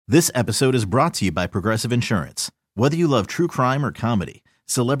This episode is brought to you by Progressive Insurance. Whether you love true crime or comedy,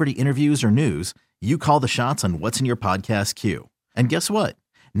 celebrity interviews or news, you call the shots on what's in your podcast queue. And guess what?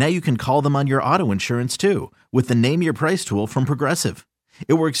 Now you can call them on your auto insurance too with the Name Your Price tool from Progressive.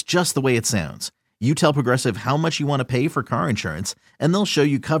 It works just the way it sounds. You tell Progressive how much you want to pay for car insurance, and they'll show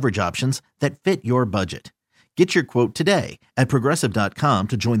you coverage options that fit your budget. Get your quote today at Progressive.com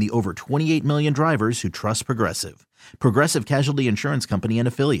to join the over 28 million drivers who trust Progressive. Progressive Casualty Insurance Company and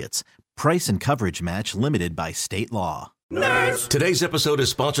Affiliates. Price and coverage match limited by state law. Nerds! Today's episode is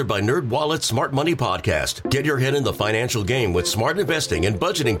sponsored by NerdWallet's Smart Money Podcast. Get your head in the financial game with smart investing and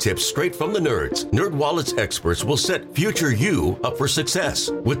budgeting tips straight from the nerds. NerdWallet's experts will set future you up for success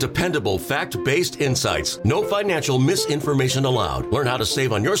with dependable, fact-based insights. No financial misinformation allowed. Learn how to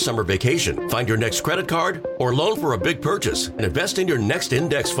save on your summer vacation, find your next credit card, or loan for a big purchase, and invest in your next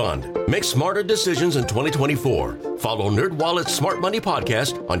index fund. Make smarter decisions in 2024. Follow NerdWallet's Smart Money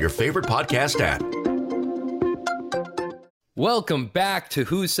Podcast on your favorite podcast app. Welcome back to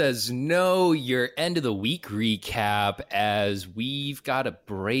Who Says No, your end of the week recap, as we've got a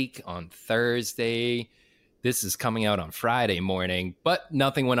break on Thursday. This is coming out on Friday morning, but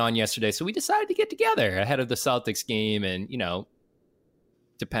nothing went on yesterday, so we decided to get together ahead of the Celtics game and, you know,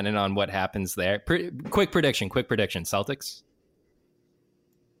 depending on what happens there. Quick prediction, Celtics?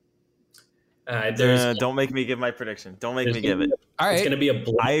 Don't make me give my prediction. Don't make me give it. All right. It's going to be a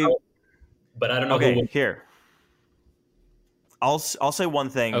blowout, but I don't know who will. Here. I'll say one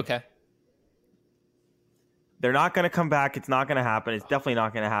thing. Okay. They're not going to come back. It's not going to happen. It's definitely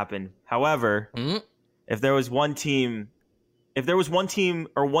not going to happen. However, if there was one team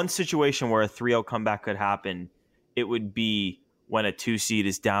or one situation where a 3-0 comeback could happen, it would be when a 2 seed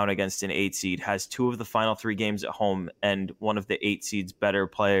is down against an 8 seed, has 2 of the final 3 games at home, and one of the 8 seed's better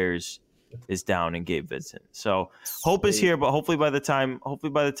players is down in Gabe Vincent. So hope is here, but hopefully by the time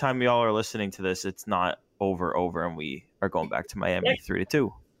y'all are listening to this, it's not over, and we are going back to Miami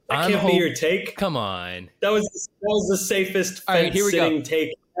 3-2. That can't be your take. Come on. That was the safest fence-sitting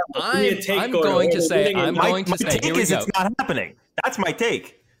take. I'm going to say here we go. It's not happening. That's my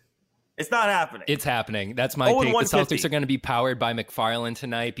take. It's not happening. It's happening. That's my take. The Celtics are going to be powered by McFarland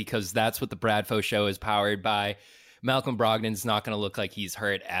tonight because that's what the Bradfo show is powered by. Malcolm Brogdon's not going to look like he's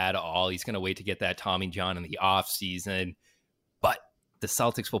hurt at all. He's going to wait to get that Tommy John in the offseason. But the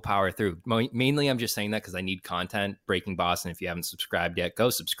Celtics will power through. Mainly, I'm just saying that because I need content. Breaking Boston, if you haven't subscribed yet,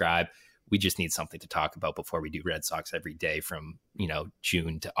 go subscribe. We just need something to talk about before we do Red Sox every day from,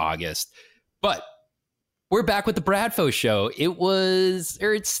 June to August. But we're back with the Bradfo show.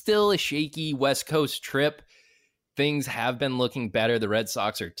 It's still a shaky West Coast trip. Things have been looking better. The Red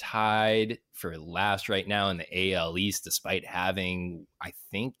Sox are tied for last right now in the AL East, despite having, I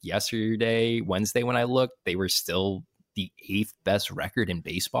think Wednesday when I looked, they were still the 8th best record in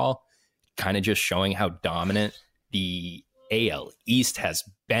baseball, kind of just showing how dominant the AL East has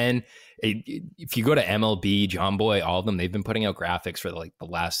been. If you go to MLB, John Boy, all of them, they've been putting out graphics for the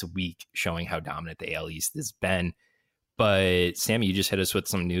last week showing how dominant the AL East has been. But Sammy, you just hit us with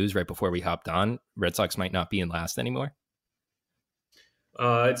some news right before we hopped on. Red Sox might not be in last anymore.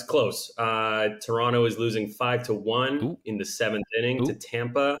 It's close. Toronto is losing 5-1 in the 7th inning to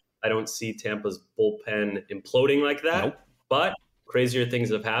Tampa. I don't see Tampa's bullpen imploding like that, but crazier things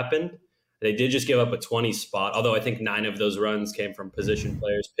have happened. They did just give up a 20 spot, although I think 9 of those runs came from position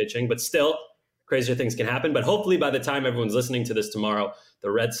players pitching, but still crazier things can happen. But hopefully by the time everyone's listening to this tomorrow, the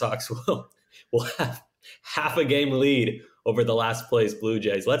Red Sox will have half a game lead over the last place Blue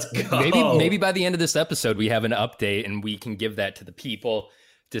Jays. Let's go. Maybe by the end of this episode, we have an update and we can give that to the people,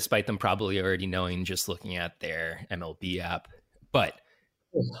 despite them probably already knowing just looking at their MLB app. But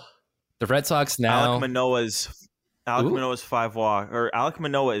the Red Sox now. Alek Manoah's 5 walk, or Alek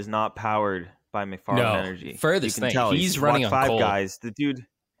Manoah is not powered by McFarland Energy. Furthest thing, he's running on 5 coal. guys. The dude,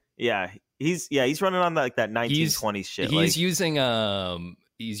 he's running on that 1920s shit. He's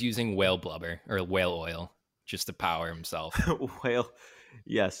using whale blubber or whale oil just to power himself.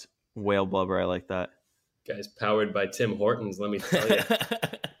 Whale blubber. I like that. Guys, powered by Tim Hortons. Let me tell you,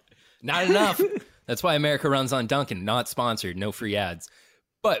 not enough. That's why America runs on Dunkin'. Not sponsored. No free ads.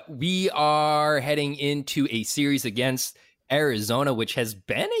 But we are heading into a series against Arizona, which has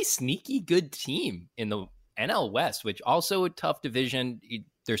been a sneaky good team in the NL West, which also a tough division.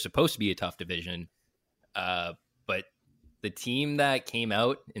 They're supposed to be a tough division. But the team that came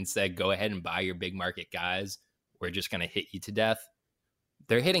out and said, go ahead and buy your big market guys, we're just going to hit you to death.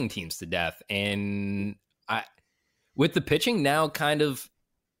 They're hitting teams to death. And with the pitching now kind of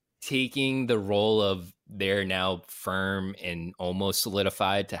taking the role of they're now firm and almost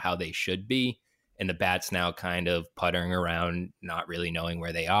solidified to how they should be, and the Bats now kind of puttering around, not really knowing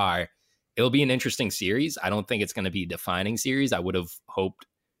where they are. It'll be an interesting series. I don't think it's going to be a defining series. I would have hoped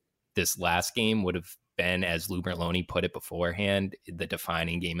this last game would have been, as Lou Merloni put it beforehand, the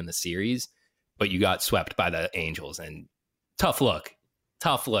defining game in the series. But you got swept by the Angels, and tough look.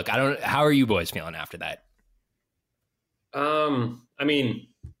 How are you boys feeling after that? I mean,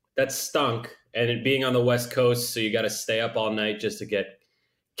 that stunk, and it being on the West Coast, so you got to stay up all night just to get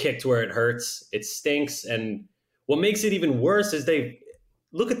kicked where it hurts. It stinks, and what makes it even worse is they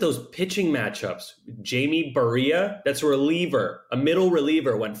look at those pitching matchups. Jamie Barria, that's a reliever, a middle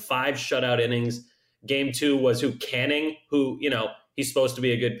reliever, went 5 shutout innings. Game 2 was Canning, who, he's supposed to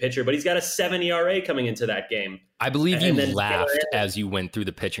be a good pitcher, but he's got a 7 ERA coming into that game. I believe you laughed as you went through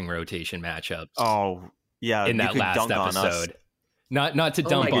the pitching rotation matchups. Oh, yeah. In that last episode. Not to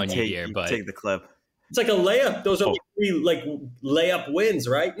dump on you here, but take the clip. It's like a layup. Those are like 3 layup wins,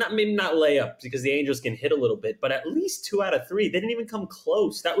 right? Maybe not layup because the Angels can hit a little bit, but at least 2 out of 3. They didn't even come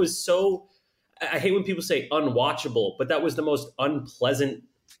close. That was so. I hate when people say unwatchable, but that was the most unpleasant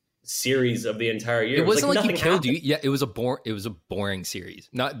series of the entire year. It wasn't like he killed you. Yeah, it was a boring series.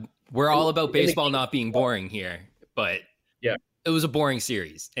 We're all about baseball not being boring here, but yeah, it was a boring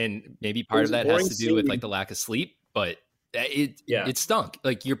series, and maybe part of that has to do with like the lack of sleep, but it stunk.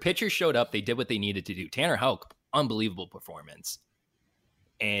 Like, your pitchers showed up, they did what they needed to do. Tanner Houck, unbelievable performance,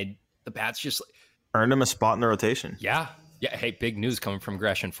 and the Bats just earned him a spot in the rotation. Yeah. Hey, big news coming from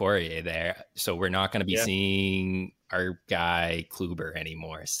Gresham Fourier there. So we're not going to be seeing our guy Kluber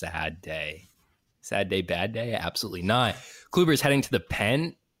anymore. Sad day, bad day. Absolutely not. Kluber's heading to the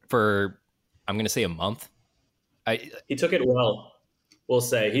pen for, I'm going to say, a month. He took it well. We'll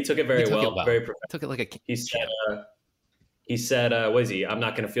say he took it very well. Very professional. Took it like a. He said, what is he? I'm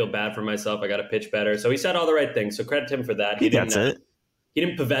not going to feel bad for myself. I got to pitch better. So he said all the right things. So credit him for that. He didn't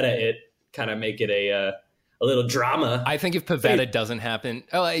Pavetta it, kind of make it a little drama. I think if Pavetta doesn't happen,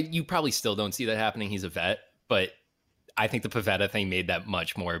 you probably still don't see that happening. He's a vet, but I think the Pavetta thing made that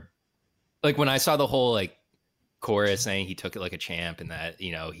much more. Like, when I saw the whole chorus saying he took it like a champ and that,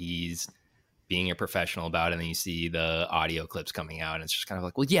 he's being a professional about it, and then you see the audio clips coming out, and it's just kind of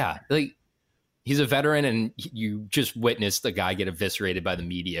like, well, yeah, like, he's a veteran, and you just witnessed the guy get eviscerated by the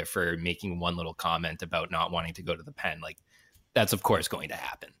media for making one little comment about not wanting to go to the pen. Like, that's of course going to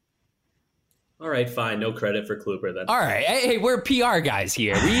happen. All right, fine. No credit for Kluber then. All right. Hey, we're PR guys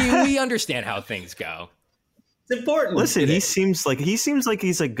here. We understand how things go. It's important. Listen, he seems like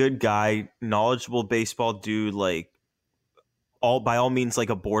he's a good guy, knowledgeable baseball dude, like by all means,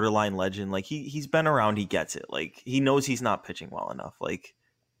 like a borderline legend. Like, he's been around, he gets it. Like, he knows he's not pitching well enough. Like,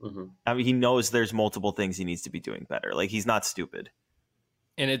 I mean, he knows there's multiple things he needs to be doing better. Like, he's not stupid.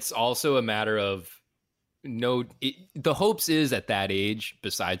 And it's also a matter of the hopes is at that age,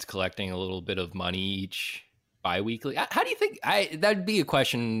 besides collecting a little bit of money each biweekly. How do you think that'd be a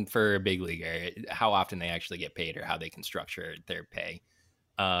question for a big leaguer, how often they actually get paid or how they can structure their pay?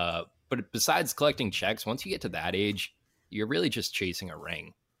 But besides collecting checks, once you get to that age, you're really just chasing a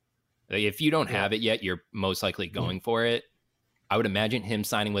ring. Like, if you don't have it yet, you're most likely going for it. I would imagine him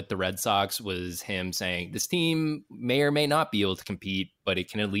signing with the Red Sox was him saying, this team may or may not be able to compete, but it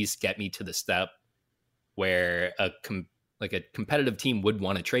can at least get me to the step where a competitive team would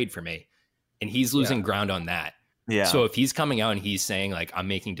want to trade for me. And he's losing ground on that. Yeah. So if he's coming out and he's saying, like, I'm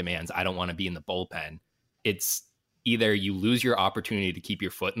making demands, I don't want to be in the bullpen, it's either you lose your opportunity to keep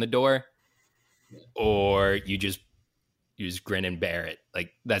your foot in the door, or you just grin and bear it.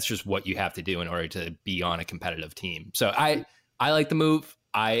 Like, that's just what you have to do in order to be on a competitive team. So I like the move.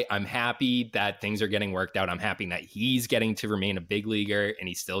 I'm happy that things are getting worked out. I'm happy that he's getting to remain a big leaguer and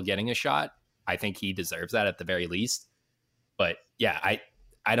he's still getting a shot. I think he deserves that at the very least. But yeah,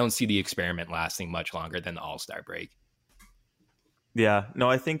 I don't see the experiment lasting much longer than the All-Star break. Yeah, no,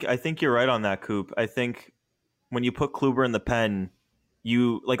 I think you're right on that, Coop. I think when you put Kluber in the pen,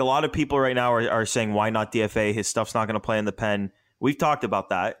 you, like, a lot of people right now are saying, why not DFA? His stuff's not going to play in the pen. We've talked about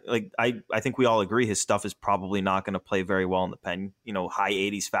that. Like, I think we all agree his stuff is probably not going to play very well in the pen. High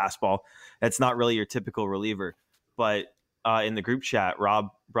 80s fastball. That's not really your typical reliever. But in the group chat, Rob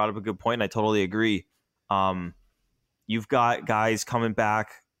brought up a good point, and I totally agree. You've got guys coming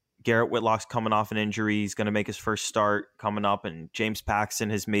back. Garrett Whitlock's coming off an injury. He's going to make his first start coming up, and James Paxton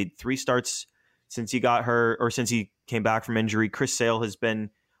has made 3 starts since he got hurt, or since he came back from injury. Chris Sale has been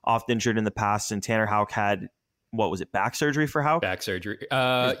oft injured in the past, and Tanner Houck had, what was it, back surgery for Houck? Back surgery.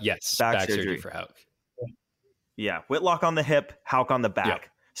 Yes, back surgery for Houck. Yeah, Whitlock on the hip, Houck on the back. Yep.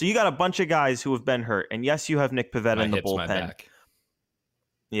 So you got a bunch of guys who have been hurt, and yes, you have Nick Pivetta in the bullpen. My back.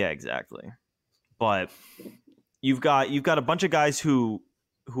 Yeah, exactly. But you've got a bunch of guys who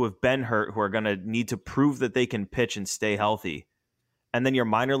who have been hurt, who are going to need to prove that they can pitch and stay healthy. And then your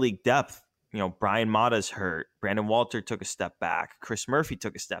minor league depth, Brian Mata's hurt. Brandon Walter took a step back. Chris Murphy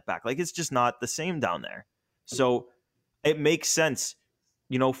took a step back. Like, it's just not the same down there. So it makes sense,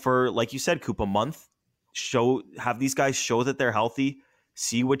 for, like you said, Coop, a month, have these guys show that they're healthy,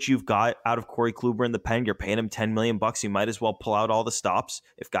 see what you've got out of Corey Kluber in the pen. You're paying him $10 million. You might as well pull out all the stops.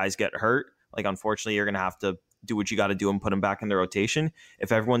 If guys get hurt, like, unfortunately, you're going to have to do what you got to do and put him back in the rotation.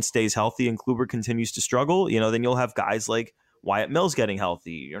 If everyone stays healthy and Kluber continues to struggle, then you'll have guys like Wyatt Mills getting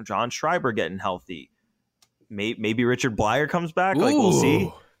healthy, John Schreiber getting healthy. Maybe Richard Blyer comes back. Like, we'll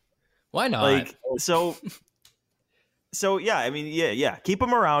see. Why not? Like, so yeah, I mean, yeah. Keep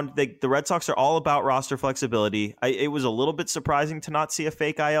him around. The Red Sox are all about roster flexibility. It was a little bit surprising to not see a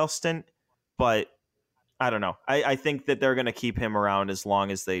fake IL stint, but I don't know. I think that they're going to keep him around as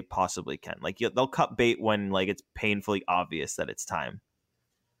long as they possibly can. Like, they'll cut bait when, like, it's painfully obvious that it's time.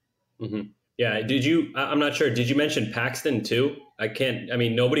 Mm-hmm. Yeah. I'm not sure. Did you mention Paxton too?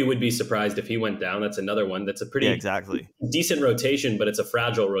 Nobody would be surprised if he went down. That's another one. That's a pretty exactly decent rotation, but it's a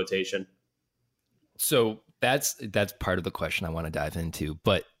fragile rotation. So that's part of the question I want to dive into.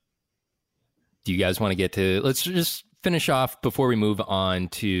 But do you guys want to get to, let's just finish off before we move on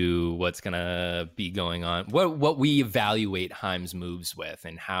to what's going to be going on, what we evaluate Heim's moves with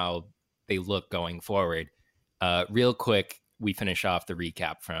and how they look going forward. Real quick, we finish off the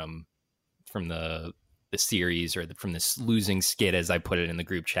recap from the series, or from this losing skid, as I put it in the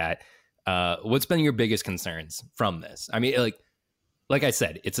group chat. What's been your biggest concerns from this? I mean, like I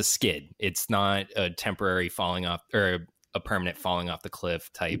said, it's a skid. It's not a temporary falling off or a permanent falling off the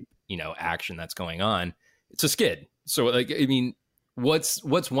cliff type, action that's going on. It's a skid. So, like, I mean, what's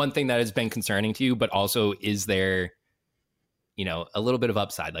one thing that has been concerning to you, but also is there, a little bit of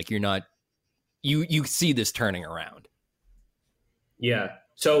upside? Like, you're not, you see this turning around. Yeah.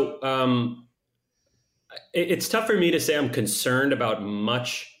 So it's tough for me to say I'm concerned about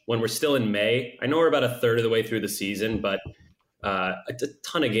much when we're still in May. I know we're about a third of the way through the season, but a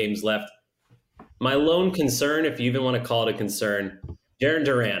ton of games left. My lone concern, if you even want to call it a concern, Jarren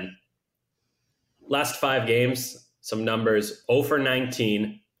Duran. Last 5 games, some numbers: 0 for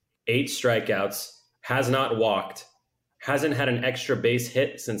 19, 8 strikeouts, has not walked, hasn't had an extra base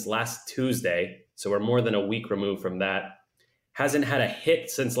hit since last Tuesday, so we're more than a week removed from that. Hasn't had a hit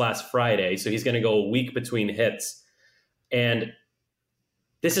since last Friday, so he's going to go a week between hits. And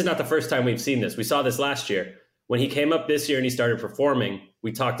this is not the first time we've seen this. We saw this last year. When he came up this year and he started performing,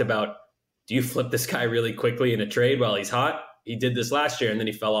 we talked about, do you flip this guy really quickly in a trade while he's hot? He did this last year, and then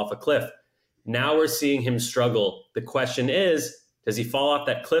he fell off a cliff. Now we're seeing him struggle. The question is, does he fall off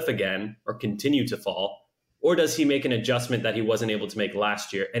that cliff again or continue to fall? Or does he make an adjustment that he wasn't able to make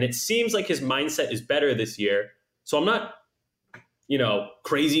last year? And it seems like his mindset is better this year. So I'm not,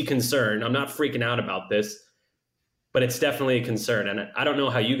 crazy concerned. I'm not freaking out about this, but it's definitely a concern. And I don't know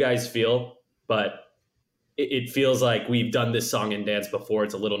how you guys feel, but it feels like we've done this song and dance before.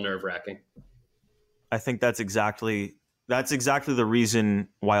 It's a little nerve-wracking. I think that's exactly the reason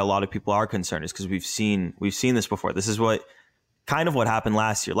why a lot of people are concerned, is because we've seen this before. This is what happened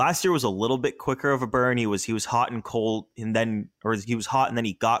last year. Last year was a little bit quicker of a burn. He was hot and cold, he was hot and then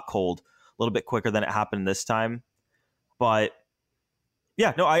he got cold a little bit quicker than it happened this time. But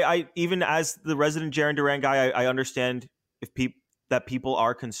yeah, no, I even as the resident Jarren Duran guy, I understand that people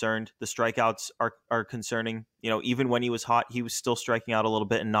are concerned. The strikeouts are concerning. Even when he was hot, he was still striking out a little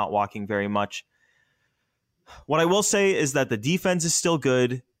bit and not walking very much. What I will say is that the defense is still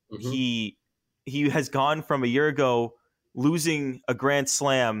good. Mm-hmm. He has gone from a year ago losing a grand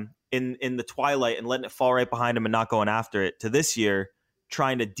slam in the twilight and letting it fall right behind him and not going after it, to this year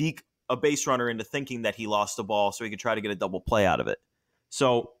trying to deke a base runner into thinking that he lost the ball so he could try to get a double play out of it.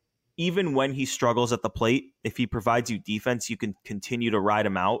 So even when he struggles at the plate, if he provides you defense, you can continue to ride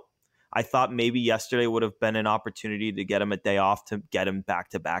him out. I thought maybe yesterday would have been an opportunity to get him a day off to get him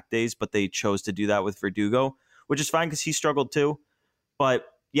back-to-back days, but they chose to do that with Verdugo, which is fine because he struggled too. But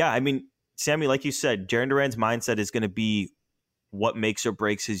yeah, I mean, Sammy, like you said, Jarren Duran's mindset is going to be what makes or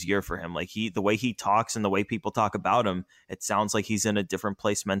breaks his year for him. Like the way he talks and the way people talk about him, it sounds like he's in a different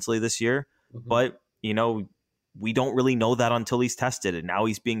place mentally this year. Mm-hmm. But, we don't really know that until he's tested, and now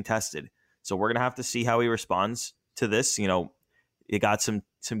he's being tested. So we're going to have to see how he responds to this. He got some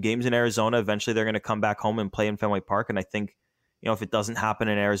games in Arizona. Eventually they're going to come back home and play in Fenway Park. And I think, if it doesn't happen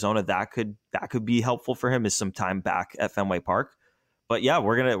in Arizona, that could be helpful for him, is some time back at Fenway Park. But yeah,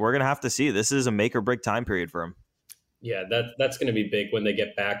 we're going to have to see. This is a make or break time period for him. Yeah, that's going to be big when they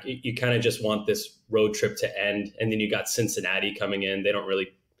get back. You kind of just want this road trip to end. And then you got Cincinnati coming in. They don't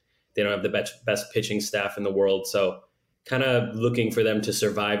have the best pitching staff in the world. So kind of looking for them to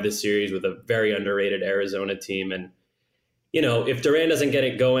survive this series with a very underrated Arizona team. And, if Durant doesn't get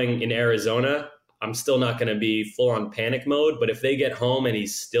it going in Arizona, I'm still not going to be full on panic mode. But if they get home and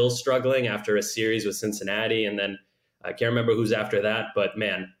he's still struggling after a series with Cincinnati, and then I can't remember who's after that, but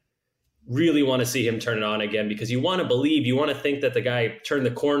man, really want to see him turn it on again, because you want to believe, you want to think that the guy turned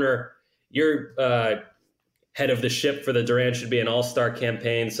the corner. You're head of the ship for the Durant should be an all-star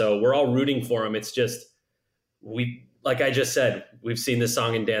campaign. So we're all rooting for him. It's just, like I just said, we've seen this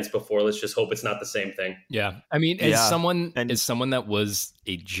song and dance before. Let's just hope it's not the same thing. Yeah. I mean, as someone that was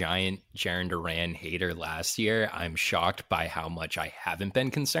a giant Jaren Duran hater last year, I'm shocked by how much I haven't been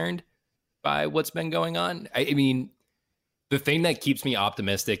concerned by what's been going on. I mean, the thing that keeps me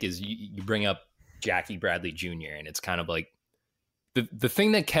optimistic is you bring up Jackie Bradley Jr. and it's kind of like the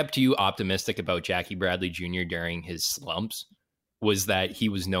thing that kept you optimistic about Jackie Bradley Jr. during his slumps was that he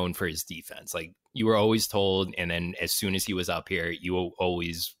was known for his defense. Like, you were always told, and then as soon as he was up here, you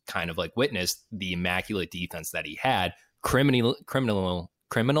always kind of like witnessed the immaculate defense that he had. Criminally low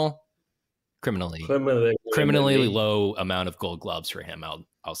amount of Gold Gloves for him.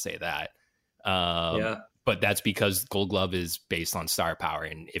 I'll say that. But that's because Gold Glove is based on star power,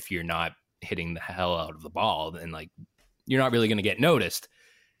 and if you're not hitting the hell out of the ball, then like you're not really going to get noticed.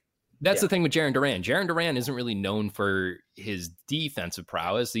 That's the thing with Jaren Duran. Jaren Duran isn't really known for his defensive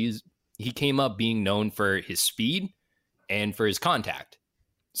prowess. He came up being known for his speed and for his contact.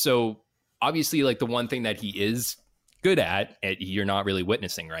 So obviously, like, the one thing that he is good at you're not really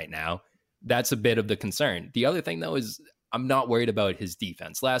witnessing right now, that's a bit of the concern. The other thing, though, is I'm not worried about his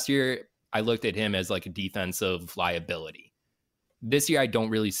defense. Last year, I looked at him as like a defensive liability. This year, I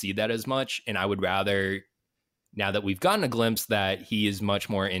don't really see that as much. And I would rather, now that we've gotten a glimpse that he is much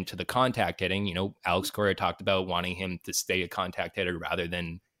more into the contact hitting, Alex Cora talked about wanting him to stay a contact hitter rather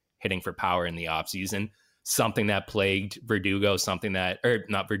than hitting for power in the offseason, something that plagued Benintendi,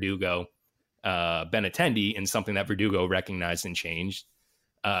 and something that Verdugo recognized and changed.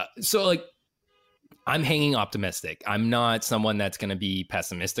 So like, I'm hanging optimistic. I'm not someone that's going to be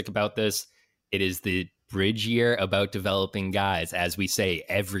pessimistic about this. It is the bridge year about developing guys, as we say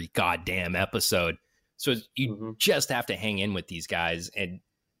every goddamn episode. So you just have to hang in with these guys. And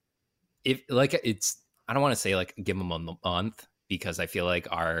if like, I don't want to say like give them a month, because I feel like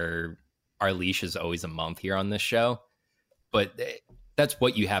our leash is always a month here on this show, but that's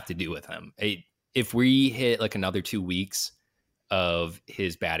what you have to do with him. If we hit like another 2 weeks of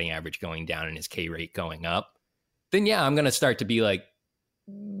his batting average going down and his K rate going up, then I'm going to start to be like,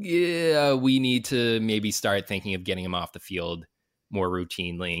 we need to maybe start thinking of getting him off the field more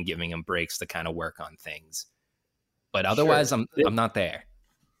routinely and giving him breaks to kind of work on things. But otherwise, I'm not there.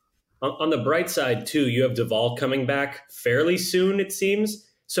 On the bright side, too, you have Duvall coming back fairly soon, it seems.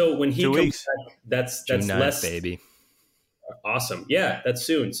 So when he comes back, that's June 9th, less, baby. Awesome. Yeah, that's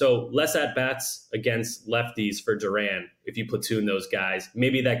soon. So less at-bats against lefties for Duran if you platoon those guys.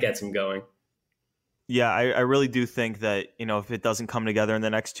 Maybe that gets him going. Yeah, I really do think that, if it doesn't come together in the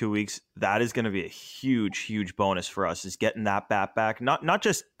next 2 weeks, that is going to be a huge, huge bonus for us, is getting that bat back. Not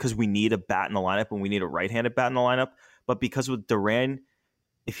just because we need a bat in the lineup and we need a right-handed bat in the lineup, but because with Duran,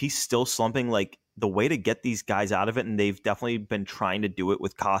 if he's still slumping, like, the way to get these guys out of it, and they've definitely been trying to do it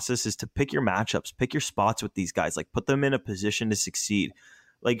with Casas, is to pick your matchups, pick your spots with these guys, like put them in a position to succeed.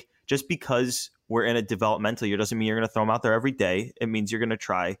 Like, just because we're in a developmental year doesn't mean you're going to throw them out there every day. It means you're going to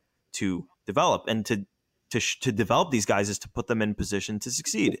try to develop, and to develop these guys is to put them in position to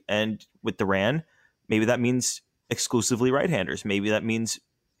succeed. And with Duran, maybe that means exclusively right-handers. Maybe that means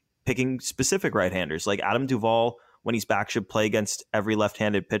picking specific right-handers. Like Adam Duvall, when he's back, should play against every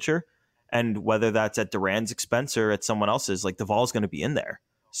left-handed pitcher. And whether that's at Duran's expense or at someone else's, like, Duvall's going to be in there.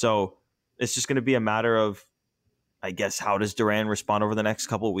 So it's just going to be a matter of, I guess, how does Duran respond over the next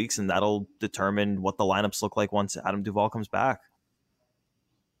couple of weeks, and that'll determine what the lineups look like once Adam Duvall comes back.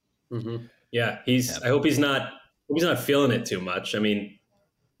 Mm-hmm. Yeah, I hope he's not feeling it too much. I mean,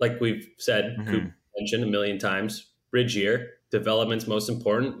 like we've said, Coop mentioned a million times, bridge year, development's most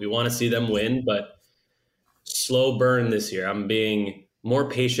important. We want to see them win, but slow burn this year. I'm being more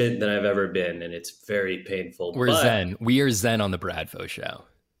patient than I've ever been, and it's very painful. We're zen. We are zen on the Bradfo show.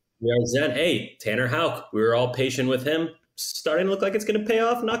 We are zen. Hey, Tanner Houck, we were all patient with him. Starting to look like it's going to pay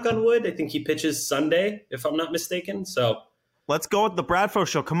off, knock on wood. I think he pitches Sunday, if I'm not mistaken. So let's go with the Bradfo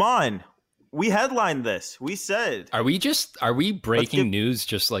show. Come on. We headlined this. We said. Are we breaking news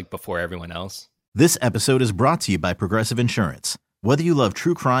just like before everyone else? This episode is brought to you by Progressive Insurance. Whether you love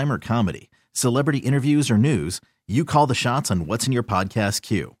true crime or comedy, celebrity interviews or news, you call the shots on what's in your podcast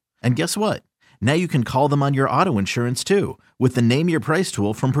queue. And guess what? Now you can call them on your auto insurance too with the Name Your Price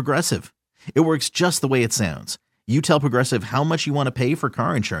tool from Progressive. It works just the way it sounds. You tell Progressive how much you want to pay for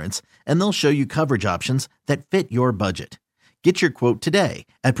car insurance, and they'll show you coverage options that fit your budget. Get your quote today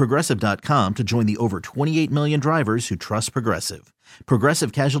at Progressive.com to join the over 28 million drivers who trust Progressive.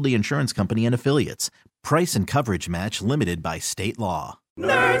 Progressive Casualty Insurance Company and Affiliates. Price and coverage match limited by state law.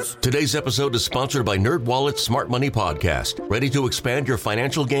 Nerds! Today's episode is sponsored by NerdWallet's Smart Money Podcast. Ready to expand your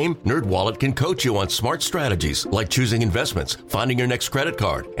financial game? NerdWallet can coach you on smart strategies like choosing investments, finding your next credit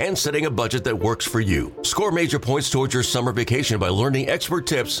card, and setting a budget that works for you. Score major points towards your summer vacation by learning expert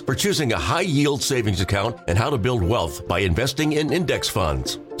tips for choosing a high-yield savings account and how to build wealth by investing in index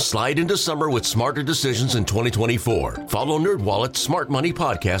funds. Slide into summer with smarter decisions in 2024. Follow NerdWallet's Smart Money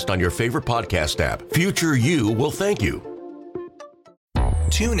Podcast on your favorite podcast app. Future you will thank you.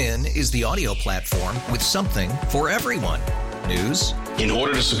 TuneIn is the audio platform with something for everyone. News. In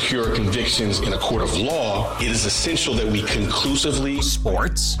order to secure convictions in a court of law, it is essential that we conclusively.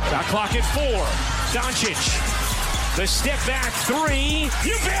 Sports. Shot clock at 4. Doncic. The step back 3.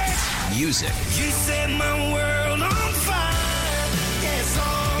 You bet. Music. You set my world on fire. Yes,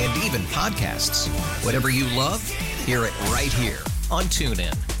 and even podcasts. Whatever you love, hear it right here on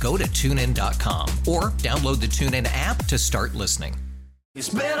TuneIn. Go to TuneIn.com or download the TuneIn app to start listening. It's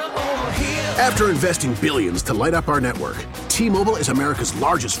better over here. After investing billions to light up our network, T-Mobile is America's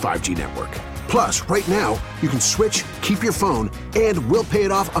largest 5G network. Plus, right now, you can switch, keep your phone, and we'll pay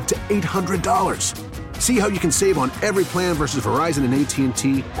it off up to $800. See how you can save on every plan versus Verizon and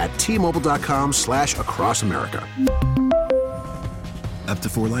AT&T at T-Mobile.com/across America. Up to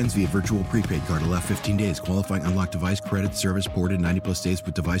 4 lines via virtual prepaid card. Allow 15 days. Qualifying unlocked device credit service ported 90+ days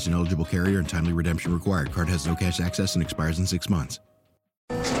with device and eligible carrier and timely redemption required. Card has no cash access and expires in 6 months.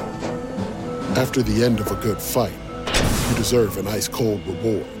 After the end of a good fight, you deserve an ice-cold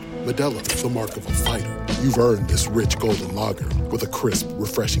reward. Modelo is the mark of a fighter. You've earned this rich golden lager with a crisp,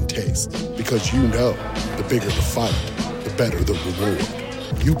 refreshing taste. Because you know, the bigger the fight, the better the reward.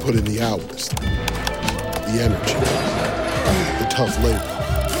 You put in the hours, the energy, the tough labor.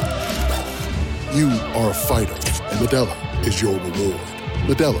 You are a fighter, and Modelo is your reward.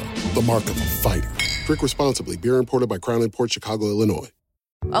 Modelo, the mark of a fighter. Drink responsibly. Beer imported by Crown Imports, Chicago, Illinois.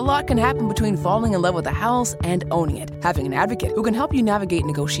 A lot can happen between falling in love with a house and owning it. Having an advocate who can help you navigate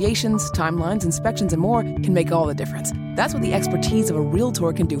negotiations, timelines, inspections, and more can make all the difference. That's what the expertise of a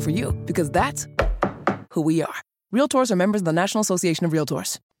Realtor can do for you, because that's who we are. Realtors are members of the National Association of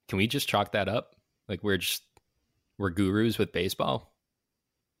Realtors. Can we just chalk that up? Like we're gurus with baseball?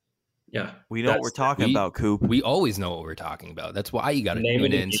 Yeah. We know what we're talking about, Coop. We always know what we're talking about. That's why you got to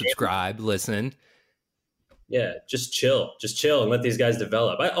tune in, subscribe, listen. Yeah, just chill and let these guys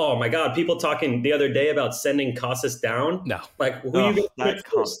develop. Oh my God, people talking the other day about sending Casas down. No. Like, who are you going to put it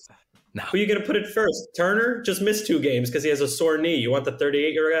first? No. Who are you going to put it first? Turner just missed 2 games because he has a sore knee. You want the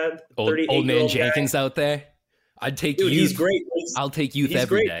 38-year-old? Old man Jenkins out there? I'd take youth. He's great. I'll take youth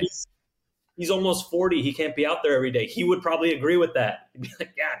every day. He's almost 40. He can't be out there every day. He would probably agree with that. He'd be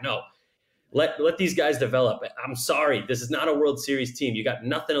like, yeah, no. Let these guys develop. I'm sorry. This is not a World Series team. You got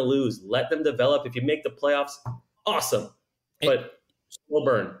nothing to lose. Let them develop. If you make the playoffs, awesome. But slow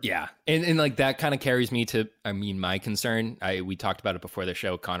burn. Yeah. And like that kind of carries me to, my concern. We talked about it before the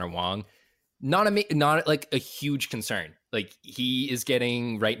show, Connor Wong. Not like a huge concern. Like he is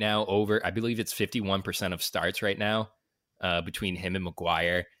getting right now over, I believe it's 51% of starts right now between him and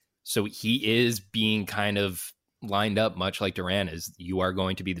McGuire. So he is being kind of lined up much like Duran is. You are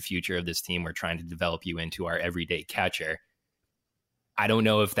going to be the future of this team. We're trying to develop you into our everyday catcher. I don't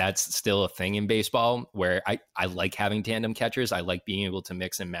know if that's still a thing in baseball where I like having tandem catchers. I like being able to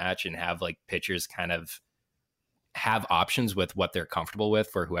mix and match and have like pitchers kind of have options with what they're comfortable with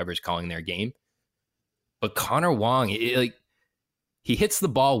for whoever's calling their game. But Connor Wong, he hits the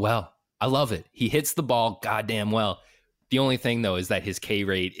ball well. I love it. He hits the ball goddamn well. The only thing, though, is that his K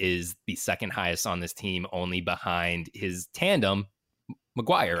rate is the second highest on this team, only behind his tandem,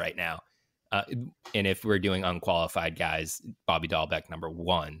 McGuire, right now. And if we're doing unqualified guys, Bobby Dahlbeck, number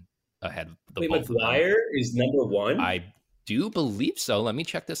 1, ahead of the both McGuire is number 1? I do believe so. Let me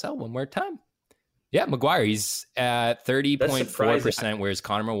check this out one more time. Yeah, McGuire, he's at 30.4%, whereas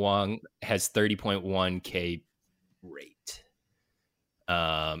Connor Wong has 30.1 K rate.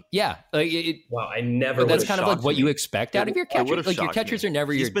 Yeah, wow, I never. That's kind of like what you expect out of your catcher. Like your catchers are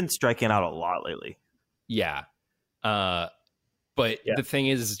never. He's been striking out a lot lately. Yeah, but the thing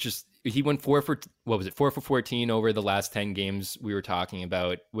is just he went 4 for 14 over the last 10 games we were talking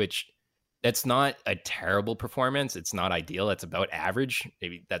about, which that's not a terrible performance. It's not ideal. That's about average.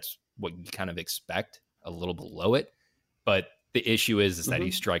 Maybe that's what you kind of expect, a little below it. But the issue is that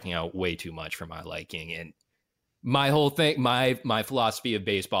he's striking out way too much for my liking. And my whole thing, my philosophy of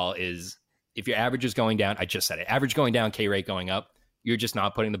baseball is If your average is going down, I just said it, average going down, K rate going up, you're just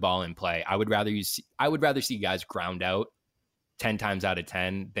not putting the ball in play. I would rather see guys ground out 10 times out of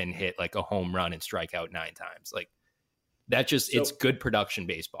 10 than hit like a home run and strike out 9 times. Like that just, it's good production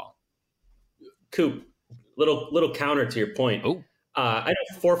baseball. Coop, little counter to your point. I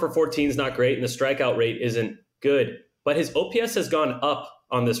know 4 for 14 is not great and the strikeout rate isn't good, but his OPS has gone up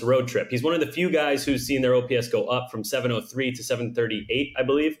on this road trip. He's one of the few guys who's seen their OPS go up from 703 to 738, I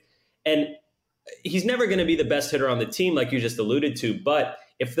believe. And he's never going to be the best hitter on the team, like you just alluded to. But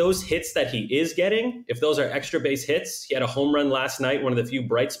if those hits that he is getting, if those are extra base hits, he had a home run last night, one of the few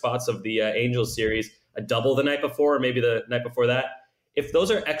bright spots of the Angels series, a double the night before, or maybe the night before that. If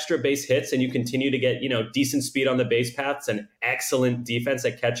those are extra base hits and you continue to get, decent speed on the base paths and excellent defense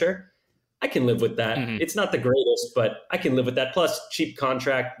at catcher, I can live with that. Mm-hmm. It's not the greatest, but I can live with that. Plus, cheap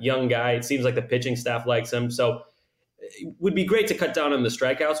contract, young guy. It seems like the pitching staff likes him. So it would be great to cut down on the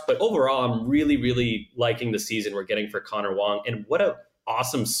strikeouts. But overall, I'm really, really liking the season we're getting for Connor Wong. And what an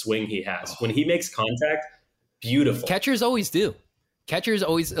awesome swing he has. When he makes contact, beautiful. Catchers always do. Catchers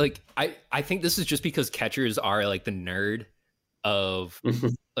always, I think this is just because catchers are like the nerd of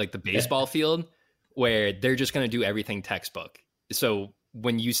like the baseball field, where they're just going to do everything textbook. So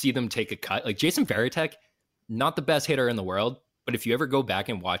when you see them take a cut, like Jason Varitek, not the best hitter in the world, but if you ever go back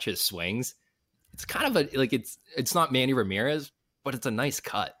and watch his swings, it's kind of it's not Manny Ramirez, but it's a nice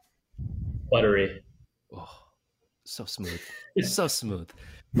cut. Buttery. Oh, so smooth. So smooth.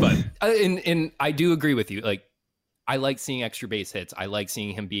 But and I do agree with you. Like, I like seeing extra base hits. I like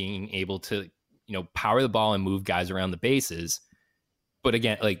seeing him being able to, power the ball and move guys around the bases. But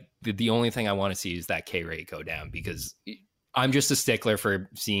again, like the only thing I want to see is that K rate go down, because I'm just a stickler for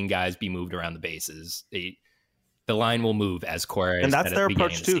seeing guys be moved around the bases. The line will move as Cora. And that's their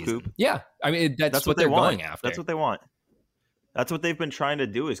approach too, Coop. Yeah. I mean, that's what they're going after. That's what they want. That's what they've been trying to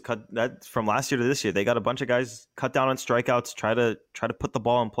do, is cut that from last year to this year. They got a bunch of guys cut down on strikeouts, try to put the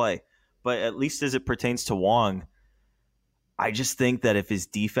ball in play. But at least as it pertains to Wong, I just think that if his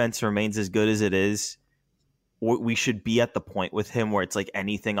defense remains as good as it is, we should be at the point with him where it's like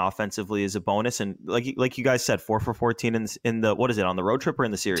anything offensively is a bonus. And like you guys said, 4 for 14 in the, what is it, on the road trip or in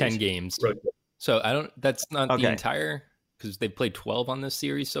the series? 10 games. So that's not the entire, because they've played 12 on this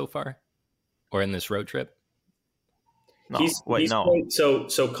series so far, or in this road trip. No, he's played,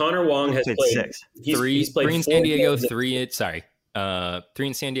 so Connor Wong has played 6. He's played 3 in San Diego, 3 at 3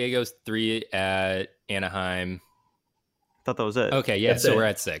 in San Diego, 3 at Anaheim. I thought that was it. Okay, yeah, so we're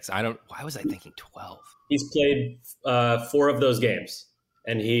at 6. Why was I thinking 12? He's played 4 of those games,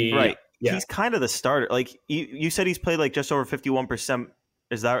 and he's kind of the starter. Like you said, he's played like just over 51%.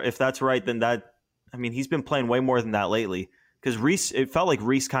 If that's right, then he's been playing way more than that lately. Because Reese, it felt like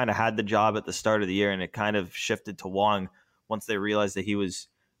Reese kind of had the job at the start of the year, and it kind of shifted to Wong once they realized that he was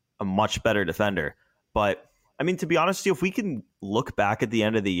a much better defender. But to be honest with you, if we can look back at the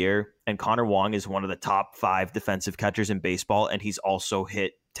end of the year and Connor Wong is one of the top 5 defensive catchers in baseball, and he's also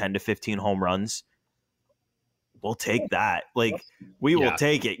hit 10 to 15 home runs, we'll take that. Like, we will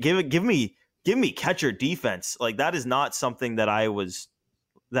take it. Give me catcher defense. Like, that is not something that I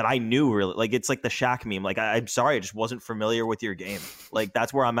knew really. Like, it's like the Shaq meme. Like, I'm sorry, I just wasn't familiar with your game. Like,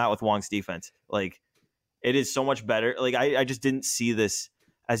 that's where I'm at with Wong's defense. Like, it is so much better. Like, I just didn't see this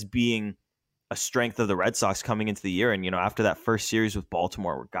as being a strength of the Red Sox coming into the year. And, after that first series with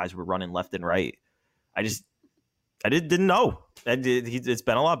Baltimore where guys were running left and right, I didn't know. It's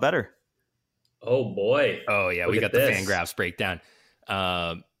been a lot better. Oh, boy. Oh, yeah. We got the Fangraphs breakdown.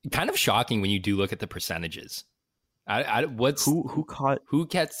 Kind of shocking when you do look at the percentages. Who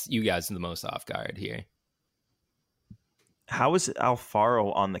gets you guys the most off guard here? How is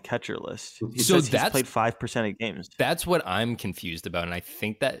Alfaro on the catcher list? He's played 5% of games. That's what I'm confused about, and I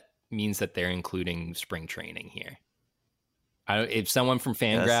think that means that they're including spring training here. If someone from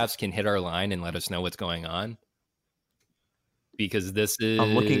Fangraphs can hit our line and let us know what's going on, because this is...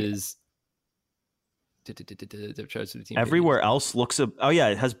 I'm looking... Everywhere else looks... Oh, yeah,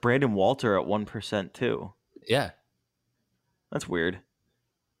 it has Brandon Walter at 1% too. Yeah. That's weird.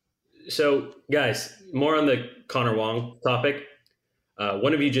 So, guys, more on the Connor Wong topic.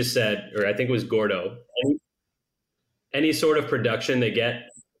 One of you just said, or I think it was Gordo, any sort of production they get.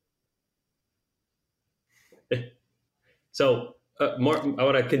 So, I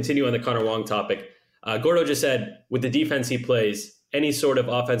want to continue on the Connor Wong topic. Gordo just said, with the defense he plays, any sort of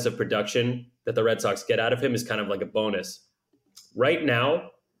offensive production that the Red Sox get out of him is kind of like a bonus. Right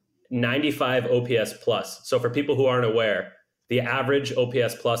now, 95 OPS plus. So for people who aren't aware, the average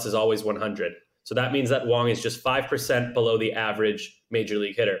OPS plus is always 100. So that means that Wong is just 5% below the average major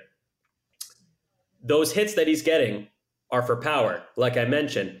league hitter. Those hits that he's getting are for power, like I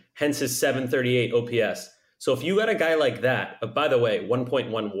mentioned, hence his 738 OPS. So if you got a guy like that, by the way,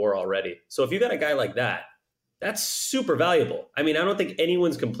 1.1 WAR already. So if you got a guy like that, that's super valuable. I mean, I don't think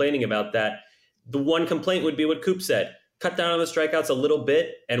anyone's complaining about that. The one complaint would be what Coop said. Cut down on the strikeouts a little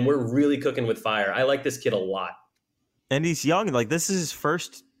bit, and we're really cooking with fire. I like this kid a lot. And he's young. Like, this is his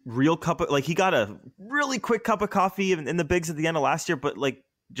first real cup of, like, he got a really quick cup of coffee in the bigs at the end of last year. But, like,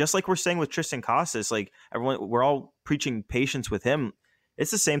 just like we're saying with Tristan Casas, like, we're all preaching patience with him.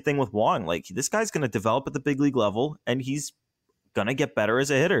 It's the same thing with Wong. Like, this guy's going to develop at the big league level, and he's going to get better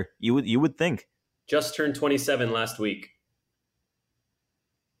as a hitter. You would think. Just turned 27 last week.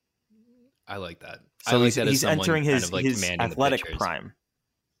 I like that. So I like he's entering his, kind of like his athletic prime.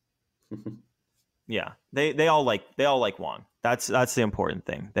 Yeah, they all like Wong. That's the important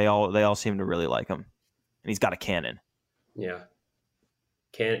thing. They all seem to really like him, and he's got a cannon. Yeah.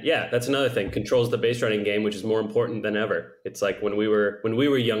 That's another thing. Controls the base running game, which is more important than ever. It's like when we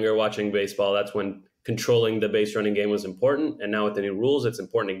were younger watching baseball, that's when controlling the base running game was important. And now with the new rules, it's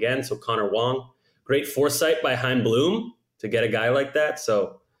important again. So Connor Wong, great foresight by Chaim Bloom to get a guy like that.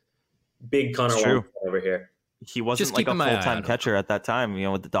 So big Connor Wong over here. He wasn't like a full-time catcher at that time. You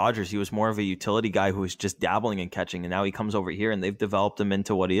know, with the Dodgers, he was more of a utility guy who was just dabbling in catching. And now he comes over here and they've developed him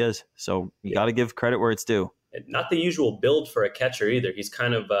into what he is. So you got to give credit where it's due. Not the usual build for a catcher either. He's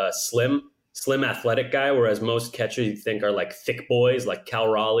kind of a slim athletic guy, whereas most catchers you think are like thick boys, like Cal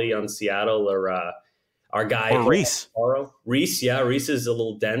Raleigh on Seattle, or our guy or Reese. Reese is a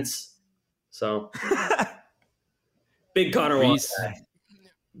little dense. So big Connor Wong.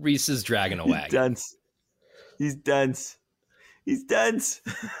 Reese is dragging a wagon. He's dense.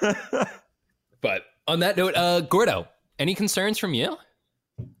 But on that note, Gordo, any concerns from you?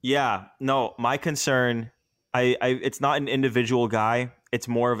 Yeah, no, my concern, it's not an individual guy. It's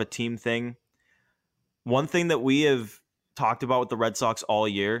more of a team thing. One thing that we have talked about with the Red Sox all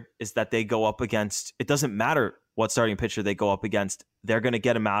year is that they go up against, it doesn't matter what starting pitcher they go up against. They're going to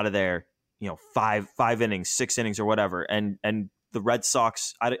get him out of there, you know, five innings, 6 innings or whatever. And the Red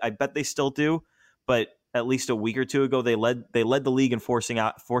Sox, I bet they still do, but at least a week or two ago, they led the league in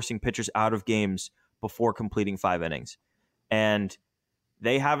forcing pitchers out of games before completing 5 innings. And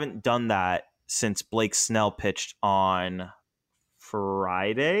they haven't done that since Blake Snell pitched on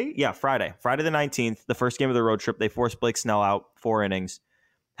Friday. Yeah, Friday the 19th, the first game of the road trip. They forced Blake Snell out 4 innings.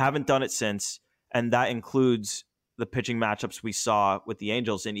 Haven't done it since. And that includes the pitching matchups we saw with the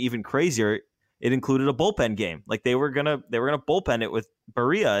Angels. And even crazier, it included a bullpen game. Like they were gonna bullpen it with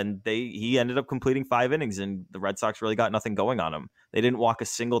Barria, and he ended up completing 5 innings, and the Red Sox really got nothing going on him. They didn't walk a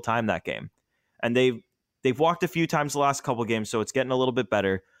single time that game. And they've walked a few times the last couple games, so it's getting a little bit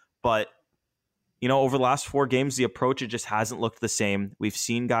better. But, you know, over the last 4 games, the approach, it just hasn't looked the same. We've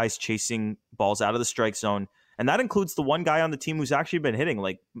seen guys chasing balls out of the strike zone, and that includes the one guy on the team who's actually been hitting.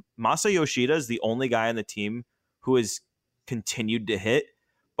 Like, Masa Yoshida is the only guy on the team who has continued to hit,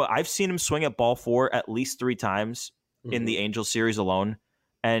 but I've seen him swing at ball 4 at least 3 times in the Angels series alone.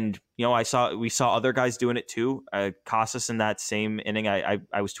 And, you know, we saw other guys doing it too. Casas in that same inning, I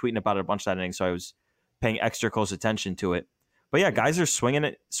was tweeting about it a bunch that inning, so I was paying extra close attention to it. But yeah, guys are swinging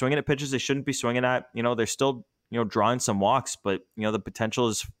at pitches they shouldn't be swinging at. You know, they're still, you know, drawing some walks, but, you know, the potential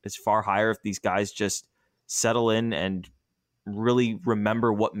is far higher if these guys just settle in and really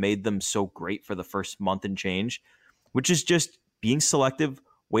remember what made them so great for the first month and change, which is just being selective,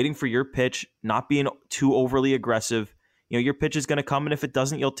 waiting for your pitch, not being too overly aggressive. You know, your pitch is going to come, and if it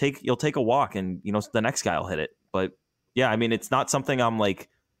doesn't, you'll take a walk, and, you know, the next guy will hit it. But yeah, I mean, it's not something I'm like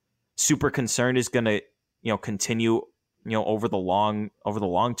super concerned is going to, you know, continue, you know, over the long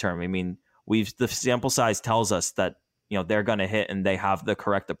term. I mean, the sample size tells us that, you know, they're going to hit and they have the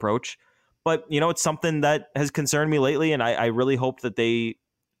correct approach. But, you know, it's something that has concerned me lately, and I really hope that they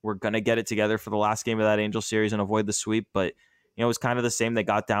were going to get it together for the last game of that Angel series and avoid the sweep. But, you know, it was kind of the same. They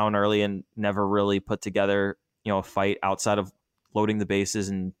got down early and never really put together, you know, a fight outside of loading the bases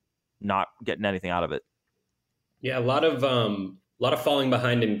and not getting anything out of it. Yeah, a lot of falling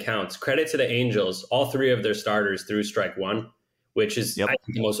behind in counts. Credit to the Angels. All 3 of their starters threw strike 1, which is I think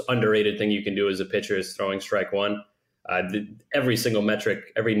the most underrated thing you can do as a pitcher is throwing strike 1. Every single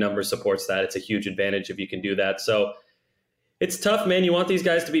metric, every number supports that. It's a huge advantage if you can do that. So it's tough, man. You want these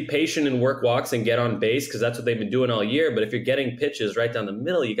guys to be patient and work walks and get on base because that's what they've been doing all year. But if you're getting pitches right down the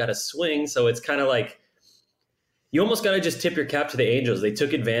middle, you got to swing. So it's kind of like you almost got to just tip your cap to the Angels. They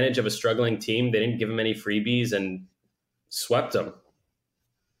took advantage of a struggling team. They didn't give them any freebies and swept them.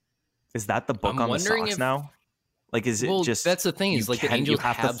 Is that the book on the Sox now? Like, is it just that's the thing? Is like the Angels you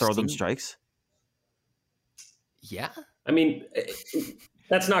have to throw them strikes? Yeah, I mean,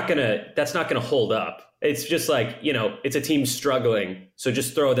 that's not gonna hold up. It's just like, it's a team struggling. So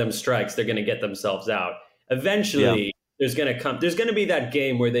just throw them strikes. They're going to get themselves out. Eventually, there's going to be that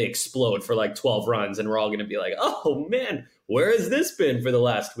game where they explode for like 12 runs and we're all going to be like, oh man, where has this been for the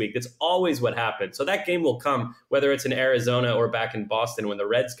last week? That's always what happens. So that game will come, whether it's in Arizona or back in Boston when the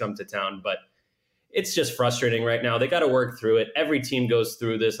Reds come to town. But it's just frustrating right now. They got to work through it. Every team goes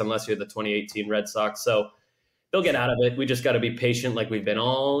through this unless you're the 2018 Red Sox. So they'll get out of it. We just got to be patient like we've been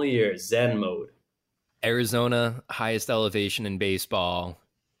all year. Zen mode. Arizona, highest elevation in baseball.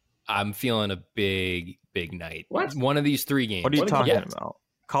 I'm feeling a big night. What? One of these 3 games. What are you talking about?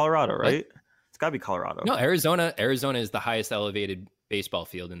 Colorado, right? It's got to be Colorado. No, Arizona is the highest elevated baseball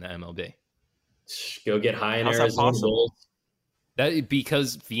field in the MLB. Go get high in How's Arizona. That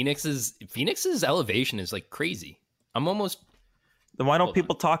because Phoenix's elevation is like crazy. I'm almost. Then why don't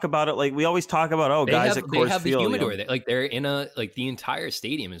people talk about it? Like we always talk about, guys at Coors Field. They have the humidor. They're in the entire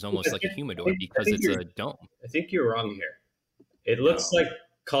stadium is almost like a humidor because it's a dome. I think you're wrong here. It looks like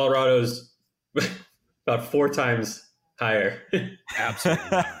Colorado's about 4 times higher.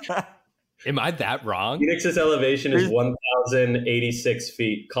 Absolutely. Am I that wrong? Phoenix's elevation is 1,086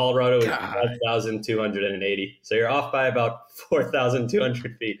 feet. Colorado is 1,280. So you're off by about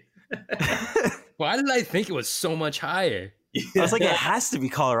 4,200 feet. Why did I think it was so much higher? I was like, it has to be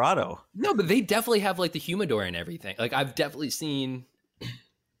Colorado. No, but they definitely have like the humidor and everything. Like I've definitely seen.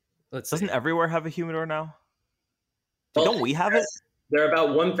 Doesn't everywhere have a humidor now? Don't we have it? They're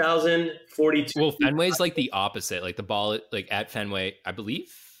about 1,042. Well, Fenway's like the opposite. Like the ball, like at Fenway, I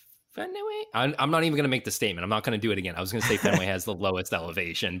believe. Fenway? I'm not even going to make the statement. I'm not going to do it again. I was going to say Fenway has the lowest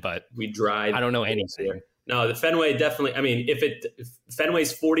elevation, but we drive. I don't know anything. No, the Fenway definitely. I mean, if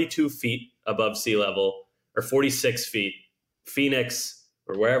Fenway's 42 feet above sea level or 46 feet, Phoenix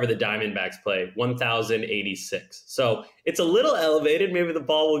or wherever the Diamondbacks play, 1,086. So it's a little elevated. Maybe the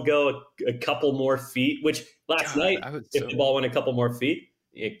ball will go a couple more feet. Which last night, if the ball went a couple more feet,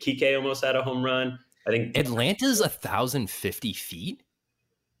 Kike almost had a home run. I think Atlanta's 1,050 feet.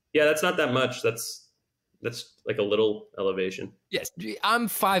 Yeah, that's not that much. That's like a little elevation. Yes, I'm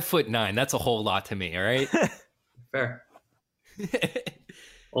 5'9". That's a whole lot to me. All right, fair.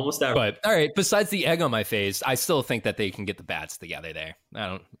 Almost average. But all right. Besides the egg on my face, I still think that they can get the bats together there.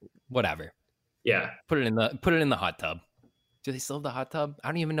 Whatever. Yeah. Put it in the hot tub. Do they still have the hot tub? I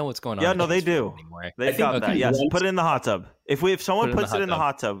don't even know what's going on. Yeah, no, they do. They've got that. Yes, put it in the hot tub. If someone puts it in the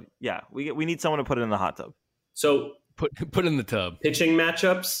hot tub, yeah, we need someone to put it in the hot tub. So put it in the tub. Pitching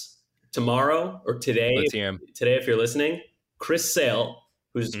matchups tomorrow or today. Let's hear him. Today, if you're listening, Chris Sale,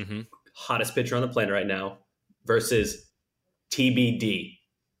 who's hottest pitcher on the planet right now, versus TBD.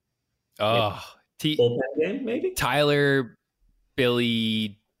 Oh, bullpen game maybe. Tyler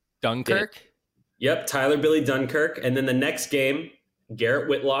Billy Dunkirk. Yep, Tyler Billy Dunkirk, and then the next game, Garrett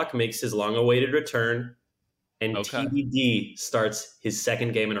Whitlock makes his long-awaited return, and TBD starts his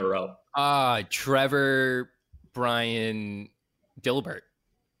second game in a row. Trevor Brian Dilbert.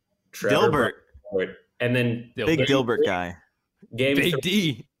 Dilbert. And then Big Dilbert guy. Big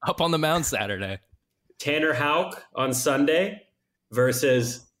D up on the mound Saturday. Tanner Houck on Sunday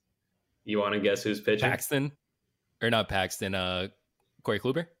versus, you want to guess who's pitching? Paxton. Or not Paxton, Corey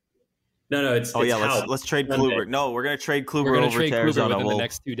Kluber? No, it's Houck. Let's trade Kluber. No, we're going to trade Kluber over to Arizona within the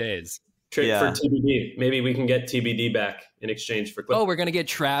next 2 days. Trade for TBD. Maybe we can get TBD back in exchange for Kluber. Oh, we're going to get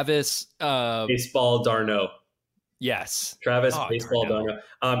Travis. Baseball Darno. Yes. Travis Baseball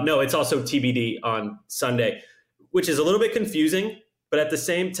Darno. No, it's also TBD on Sunday, which is a little bit confusing. But at the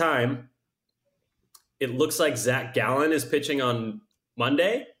same time, it looks like Zach Gallen is pitching on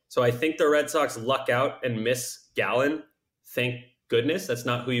Monday. So I think the Red Sox luck out and miss Gallen. Thank goodness. That's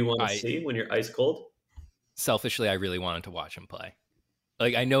not who you want to see when you're ice cold. Selfishly, I really wanted to watch him play.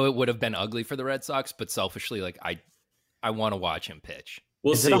 Like, I know it would have been ugly for the Red Sox, but selfishly, like, I want to watch him pitch.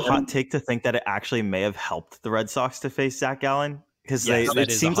 Is it a hot take to think that it actually may have helped the Red Sox to face Zach Gallen? Because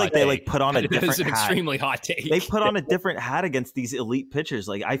it seems like they put on a different hat. It is an extremely hot take. They put on a different hat against these elite pitchers.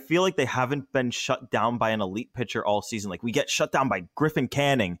 Like, I feel like they haven't been shut down by an elite pitcher all season. Like, we get shut down by Griffin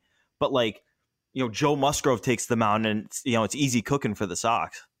Canning, but like, Joe Musgrove takes the mound and it's easy cooking for the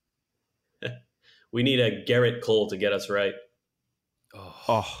Sox. We need a Garrett Cole to get us right.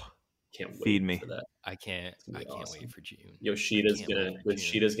 Oh, can't wait feed me for that. I can't wait for June. Yoshida's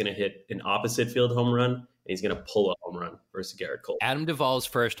gonna hit an opposite field home run, and he's gonna pull a home run versus Garrett Cole. Adam Duvall's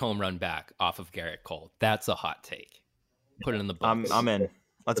first home run back off of Garrett Cole. That's a hot take. Put it in the book. I'm in.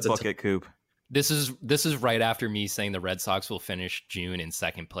 Let's book it, Coop. This is right after me saying the Red Sox will finish June in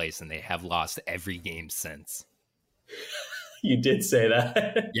second place, and they have lost every game since. You did say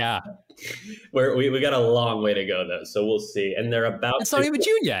that. Yeah. We got a long way to go, though, so we'll see. And they're about It's not even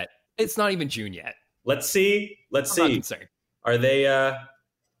June yet. It's not even June yet. Let's see. Are they?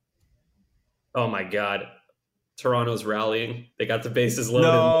 Oh my God. Toronto's rallying. They got the bases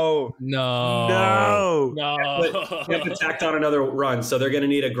loaded. No. Tampa tacked on another run, so they're going to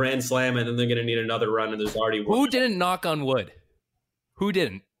need a grand slam, and then they're going to need another run, and there's already one. Who didn't knock on wood? Who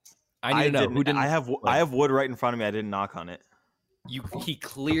didn't? I need to know. Who didn't? I have wood right in front of me. I didn't knock on it. He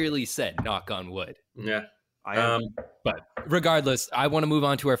clearly said knock on wood. Yeah. But regardless, I want to move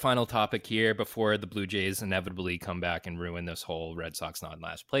on to our final topic here before the Blue Jays inevitably come back and ruin this whole Red Sox not in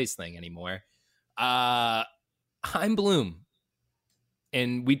last place thing anymore. Chaim Bloom.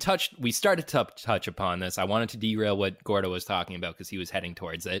 And we started to touch upon this. I wanted to derail what Gordo was talking about because he was heading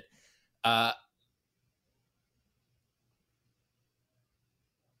towards it.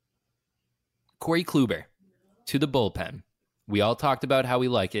 Corey Kluber to the bullpen. We all talked about how we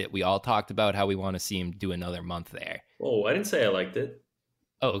like it. We all talked about how we want to see him do another month there. Oh, I didn't say I liked it.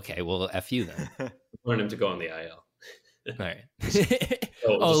 Oh, okay. Well, F you then. I wanted him to go on the IL. All right.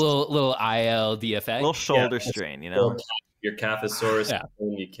 Little IL DFA. Little shoulder strain, you know. Your calf is sore,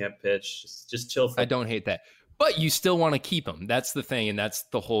 you can't pitch. Just chill. I don't hate that. But you still want to keep him. That's the thing, and that's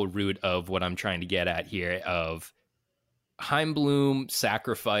the whole root of what I'm trying to get at here of Chaim Bloom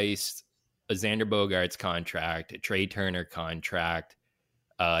sacrificed a Xander Bogaerts contract, a Trey Turner contract,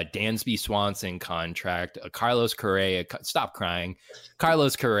 Dansby Swanson contract, a Carlos Correa, stop crying,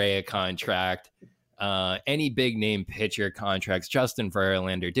 Carlos Correa contract, any big name pitcher contracts, Justin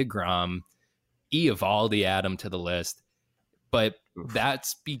Verlander, DeGrom, Eovaldi, add him to the list. But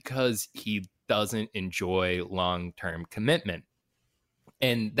that's because he doesn't enjoy long-term commitment.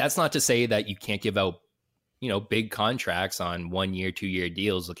 And that's not to say that you can't give out, big contracts on 1 year, 2 year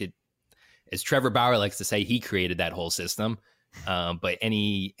deals. Look at, as Trevor Bauer likes to say, he created that whole system. But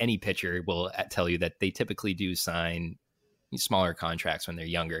any pitcher will tell you that they typically do sign smaller contracts when they're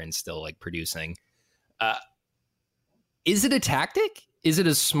younger and still like producing. Is it a tactic? Is it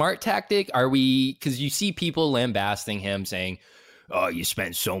a smart tactic? Because you see people lambasting him saying, oh, you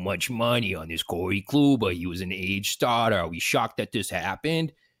spent so much money on this Corey Kluber. He was an age starter. Are we shocked that this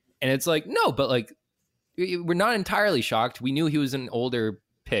happened? And it's like, no, but like, we're not entirely shocked. We knew he was an older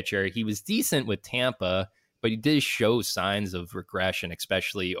pitcher. He was decent with Tampa, but he did show signs of regression,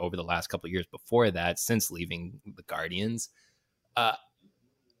 especially over the last couple of years before that, since leaving the Guardians. But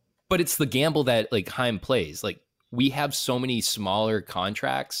it's the gamble that like Chaim plays. Like, we have so many smaller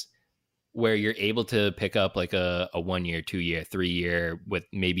contracts where you're able to pick up like a 1 year, 2 year, 3 year with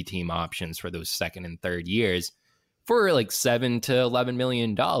maybe team options for those second and third years for like $7 to $11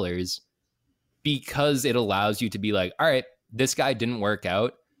 million, because it allows you to be like, all right, this guy didn't work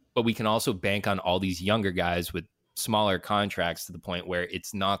out, but we can also bank on all these younger guys with smaller contracts to the point where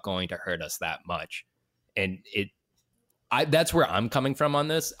it's not going to hurt us that much. And that's where I'm coming from on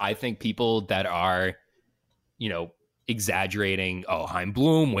this. I think people that are, exaggerating, oh, Chaim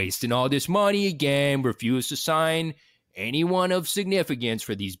Bloom wasting all this money again, refused to sign anyone of significance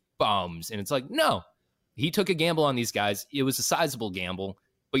for these bums. And it's like, no, he took a gamble on these guys. It was a sizable gamble,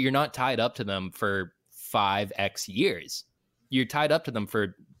 but you're not tied up to them for 5x years. You're tied up to them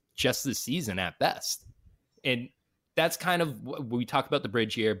for just this season at best. And that's kind of what we talk about the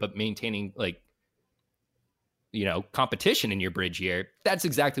bridge year, but maintaining like, competition in your bridge year. That's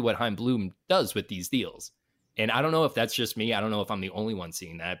exactly what Chaim Bloom does with these deals. And I don't know if that's just me. I don't know if I'm the only one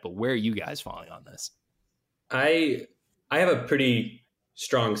seeing that, but where are you guys falling on this? I have a pretty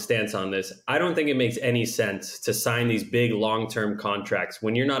strong stance on this. I don't think it makes any sense to sign these big long-term contracts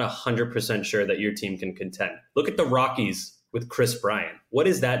when you're not 100% sure that your team can contend. Look at the Rockies with Chris Bryant. What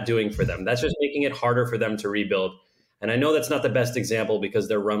is that doing for them? That's just making it harder for them to rebuild. And I know that's not the best example because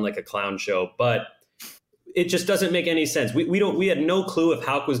they're run like a clown show, but it just doesn't make any sense. We had no clue if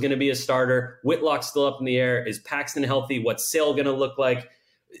Houck was going to be a starter. Whitlock's still up in the air. Is Paxton healthy? What's Sale going to look like?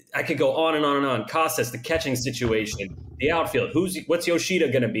 I could go on and on and on. Casas, the catching situation, the outfield. What's Yoshida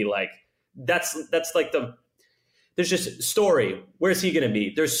going to be like? That's like there's just story. Where's he going to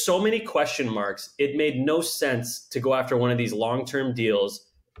be? There's so many question marks. It made no sense to go after one of these long-term deals.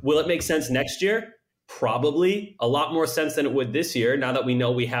 Will it make sense next year? Probably a lot more sense than it would this year. Now that we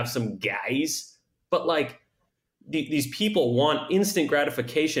know we have some guys, but like, these people want instant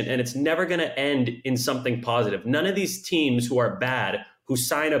gratification, and it's never going to end in something positive. None of these teams who are bad, who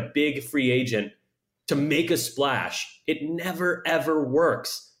sign a big free agent to make a splash, it never, ever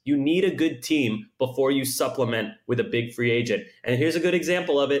works. You need a good team before you supplement with a big free agent. And here's a good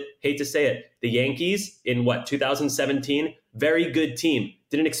example of it. Hate to say it. The Yankees in 2017, very good team.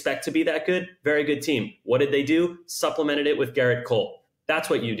 Didn't expect to be that good. Very good team. What did they do? Supplemented it with Garrett Cole. That's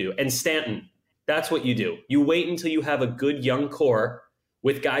what you do. And Stanton. That's what you do. You wait until you have a good young core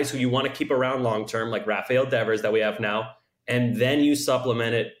with guys who you want to keep around long-term, like Rafael Devers that we have now, and then you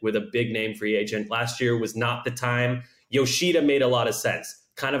supplement it with a big name free agent. Last year was not the time. Yoshida made a lot of sense.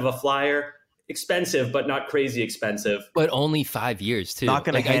 Kind of a flyer, expensive, but not crazy expensive. But only 5 years too. Not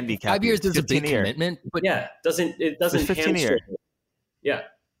going to handicap 5 years is a big commitment. But it doesn't 15 years. Yeah.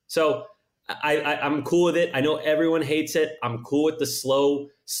 So I'm cool with it. I know everyone hates it. I'm cool with the slow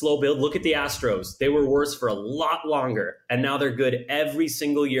build. Look at the Astros. They were worse for a lot longer, and now they're good every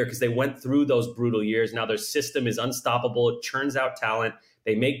single year because they went through those brutal years. Now their system is unstoppable. It churns out talent.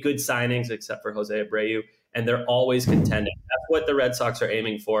 They make good signings, except for Jose Abreu, and they're always contending. That's what the Red Sox are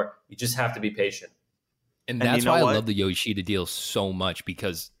aiming for. You just have to be patient. And that's why I love the Yoshida deal so much,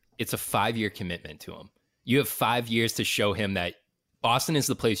 because it's a 5-year commitment to him. You have 5 years to show him that Boston is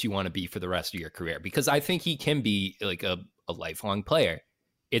the place you want to be for the rest of your career, because I think he can be like a lifelong player.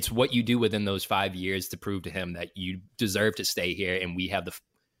 It's what you do within those 5 years to prove to him that you deserve to stay here, and we have the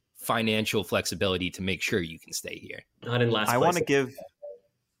financial flexibility to make sure you can stay here. Not in last place. I want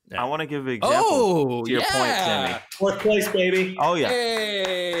to give an example to your point, Sammy. 4th place, baby. Oh, yeah.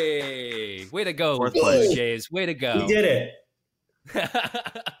 Hey, way to go, Blue Jays. Way to go. We did it.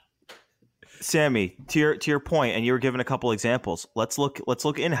 Sammy, to your point, and you were given a couple examples. Let's look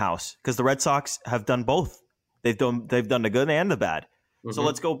in-house, because the Red Sox have done both. They've done the good and the bad. Mm-hmm. So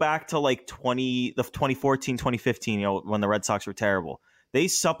let's go back to like 2014, 2015, when the Red Sox were terrible. They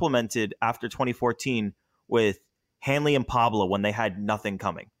supplemented after 2014 with Hanley and Pablo when they had nothing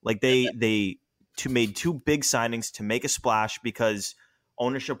coming. Like they made 2 big signings to make a splash because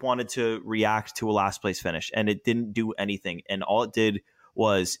ownership wanted to react to a last place finish, and it didn't do anything. And all it did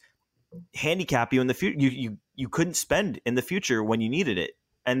was handicap you in the future. You couldn't spend in the future when you needed it.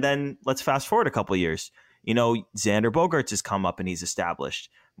 And then let's fast forward a couple of years. Xander Bogaerts has come up and he's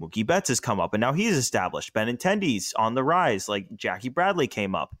established. Mookie Betts has come up and now he's established. Benintendi's on the rise. Like Jackie Bradley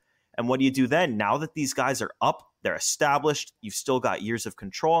came up. And what do you do then? Now that these guys are up, they're established, you've still got years of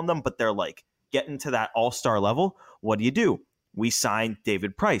control on them, but they're like getting to that all-star level. What do? We signed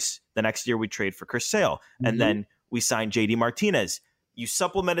David Price. The next year we trade for Chris Sale. And then we signed JD Martinez. You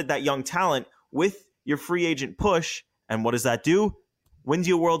supplemented that young talent with your free agent push. And what does that do? Wins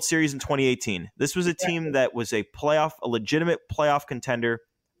you a World Series in 2018. This was a team that was a legitimate playoff contender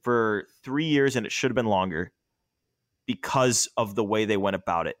for 3 years, and it should have been longer because of the way they went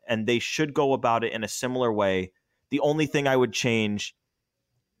about it. And they should go about it in a similar way. The only thing I would change,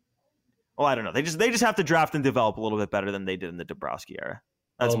 I don't know. They just have to draft and develop a little bit better than they did in the Dombrowski era.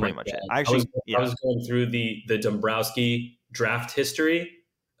 That's pretty much it. I was going through the Dombrowski draft history.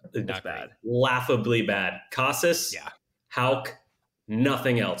 It was bad. Laughably bad. Casas, Houck,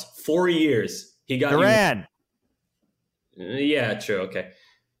 nothing else. 4 years. He got Duran. Yeah, true. Okay.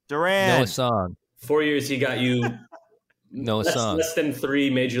 Duran. Noah Song. 4 years he got you less than 3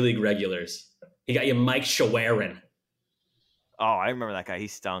 major league regulars. He got you Mike Shawaryn. Oh, I remember that guy. He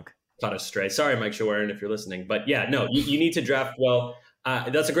stunk. Caught us stray. Sorry, Mike Shawaryn, if you're listening. But yeah, no, you need to draft well.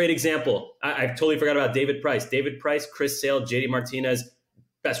 That's a great example. I totally forgot about David Price. David Price, Chris Sale, JD Martinez,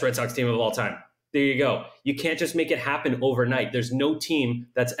 best Red Sox team of all time. There you go. You can't just make it happen overnight. There's no team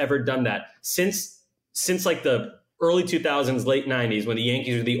that's ever done that. Since like the early 2000s, late 90s, when the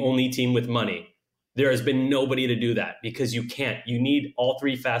Yankees were the only team with money, there has been nobody to do that because you can't. You need all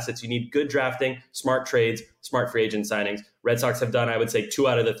 3 facets. You need good drafting, smart trades, smart free agent signings. Red Sox have done, I would say, 2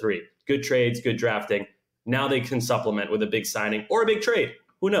 out of the 3. Good trades, good drafting. Now they can supplement with a big signing or a big trade.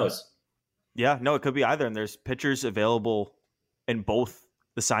 Who knows? Yeah, no, it could be either. And there's pitchers available in both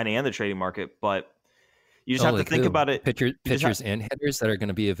the signing and the trading market. But you just have to think about it. Pitchers and hitters that are going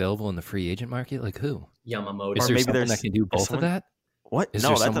to be available in the free agent market? Like who? Yamamoto. Is there someone that can do both of that? What? Is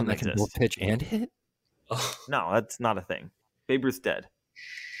there someone that can both pitch and hit? No, that's not a thing. Babe Ruth's dead.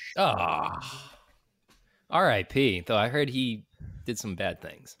 R.I.P. Though I heard he did some bad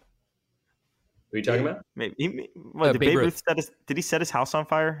things. What are you talking about? Maybe. Did Babe Ruth did he set his house on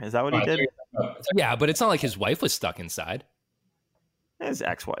fire? Is that what he did? Yeah, but it's not like his wife was stuck inside. His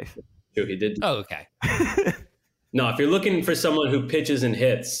ex-wife. True, he did. Oh, okay. No, if you're looking for someone who pitches and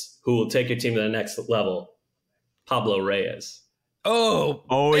hits, who will take your team to the next level, Pablo Reyes.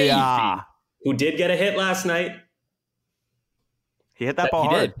 Oh, yeah. Who did get a hit last night. He hit that ball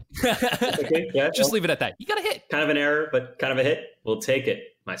hard. Okay, yeah, just leave it at that. You got a hit. Kind of an error, but kind of a hit. We'll take it.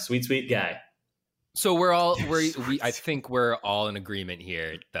 My sweet, sweet guy. So I think we're all in agreement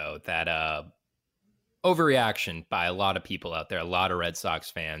here, though, that overreaction by a lot of people out there, a lot of Red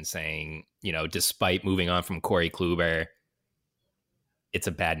Sox fans saying, despite moving on from Corey Kluber, it's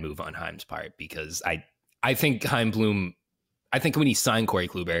a bad move on Chaim's part, because I think Chaim Bloom, I think when he signed Corey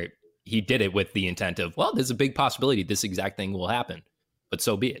Kluber, he did it with the intent of, well, there's a big possibility this exact thing will happen. but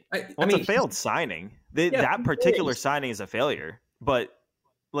so be it. It's a failed signing. That particular signing is a failure. But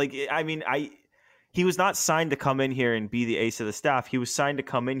he was not signed to come in here and be the ace of the staff. He was signed to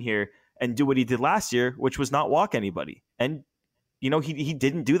come in here and do what he did last year, which was not walk anybody. And he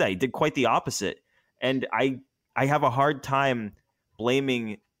didn't do that. He did quite the opposite. And I have a hard time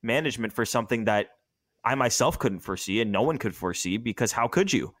blaming management for something that I myself couldn't foresee and no one could foresee, because how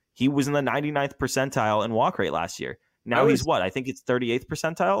could you? He was in the 99th percentile in walk rate last year. Now he's what? I think it's 38th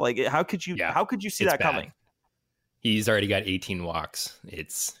percentile. Like, how could you see that coming? He's already got 18 walks. And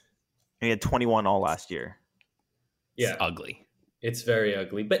he had 21 all last year. It's ugly. It's very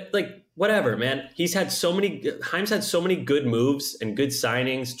ugly. But whatever, man. Heim's had so many good moves and good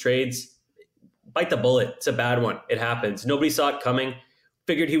signings, trades. Bite the bullet. It's a bad one. It happens. Nobody saw it coming.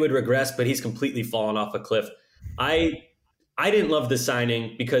 Figured he would regress, but he's completely fallen off a cliff. I didn't love the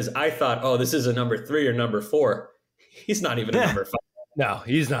signing because I thought, oh, this is a number 3 or number 4. He's not even a number 5. No,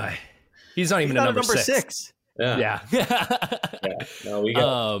 he's not. He's not even a number 6. Yeah. No, we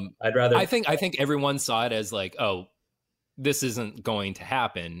got. I'd rather. I think everyone saw it as like, oh, this isn't going to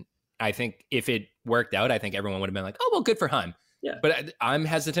happen. I think if it worked out, I think everyone would have been like, oh, well, good for Heim. Yeah. But I'm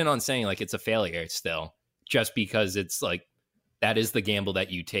hesitant on saying like it's a failure still, just because it's like that is the gamble that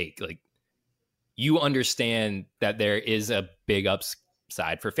you take. Like, you understand that there is a big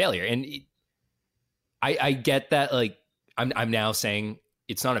upside for failure, and I get that. Like, I'm now saying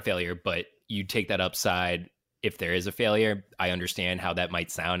it's not a failure, but you take that upside. If there is a failure, I understand how that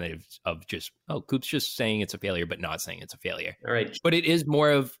might sound of just, oh, Coop's just saying it's a failure, but not saying it's a failure. All right. But it is more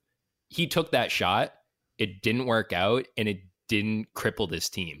of, he took that shot, it didn't work out, and it didn't cripple this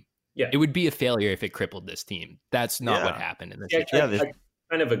team. Yeah. It would be a failure if it crippled this team. That's not what happened in this situation. I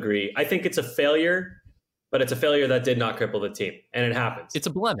kind of agree. I think it's a failure, but it's a failure that did not cripple the team, and it happens. It's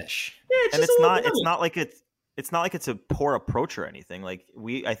a blemish. Yeah, it's not like it's a poor approach or anything. Like,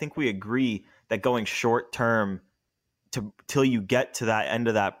 I think we agree that going short term till you get to that end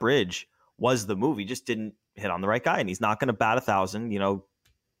of that bridge was the move. He just didn't hit on the right guy, and he's not going to bat 1,000.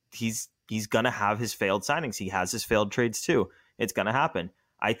 He's going to have his failed signings. He has his failed trades too. It's going to happen.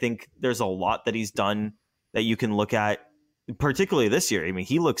 I think there's a lot that he's done that you can look at, particularly this year. I mean,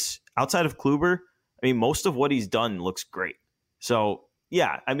 he looks, outside of Kluber, most of what he's done looks great. So,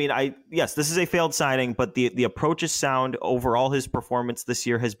 yeah, yes, this is a failed signing, but the approach is sound. Overall, his performance this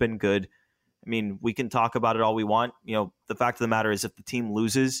year has been good. We can talk about it all we want. The fact of the matter is, if the team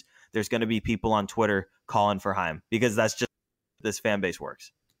loses, there's going to be people on Twitter calling for Heim, because that's just how this fan base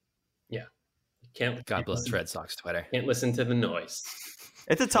works. Yeah. God bless Red Sox Twitter. Can't listen to the noise.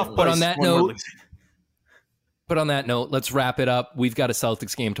 It's a tough place. But on that note, let's wrap it up. We've got a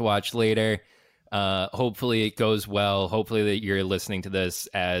Celtics game to watch later. Hopefully it goes well. Hopefully that you're listening to this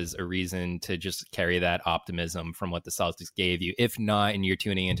as a reason to just carry that optimism from what the Celtics gave you. If not, and you're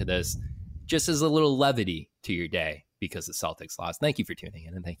tuning into this just as a little levity to your day because the Celtics lost, thank you for tuning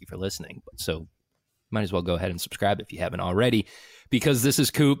in and thank you for listening. So might as well go ahead and subscribe if you haven't already, because this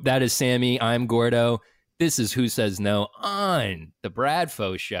is Coop, that is Sammy, I'm Gordo. This is Who Says No on the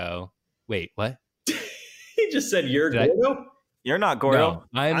Bradfo Show. Wait, what? He just said you're Gordo? You're not Gordo.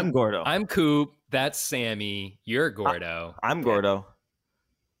 No, I'm Gordo. I'm Coop. That's Sammy. You're Gordo. I'm Gordo.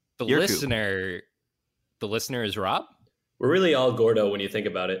 You're listener. Coop. The listener is Rob. We're really all Gordo when you think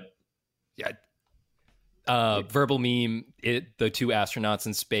about it. Yeah. Verbal meme. The two astronauts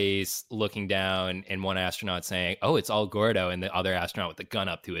in space looking down, and one astronaut saying, "Oh, it's all Gordo," and the other astronaut with the gun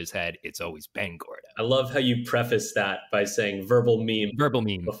up to his head, "It's always been Gordo." I love how you preface that by saying verbal meme. Verbal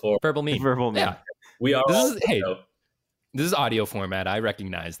meme. Before verbal meme. Verbal meme. Yeah. We are. This is audio format. I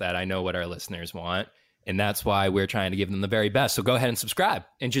recognize that. I know what our listeners want, and that's why we're trying to give them the very best. So go ahead and subscribe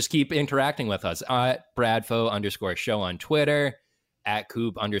and just keep interacting with us at Bradfo_show on Twitter, at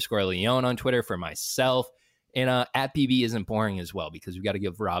Coop_Leon on Twitter for myself, and at BB Isn't Boring as well, because we've got to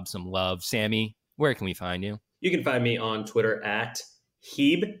give Rob some love. Sammy, where can we find you? You can find me on Twitter at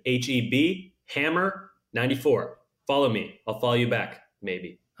Heb, Heb, Hammer94. Follow me. I'll follow you back,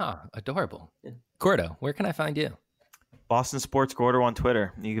 maybe. Oh, adorable. Yeah. Gordo, where can I find you? Boston Sports Gordo on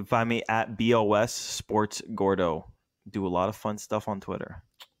Twitter. You can find me at BOS Sports Gordo. Do a lot of fun stuff on Twitter.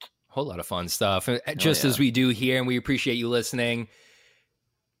 Whole lot of fun stuff. Just as we do here, and we appreciate you listening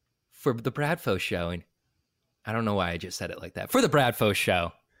for the Bradfo Show. And I don't know why I just said it like that. For the Bradfo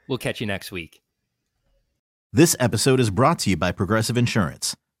Show. We'll catch you next week. This episode is brought to you by Progressive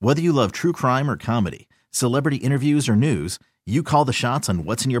Insurance. Whether you love true crime or comedy, celebrity interviews or news, you call the shots on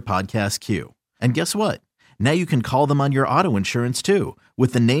what's in your podcast queue. And guess what? Now you can call them on your auto insurance too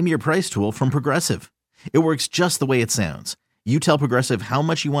with the Name Your Price tool from Progressive. It works just the way it sounds. You tell Progressive how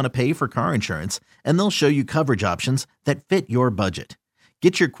much you want to pay for car insurance, and they'll show you coverage options that fit your budget.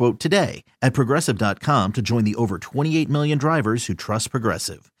 Get your quote today at Progressive.com to join the over 28 million drivers who trust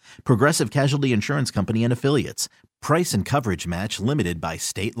Progressive. Progressive Casualty Insurance Company and Affiliates. Price and coverage match limited by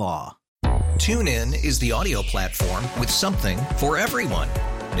state law. TuneIn is the audio platform with something for everyone.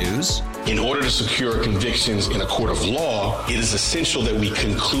 News. In order to secure convictions in a court of law, it is essential that we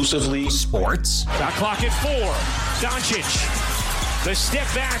conclusively. Sports. Shot clock at 4. Doncic. The step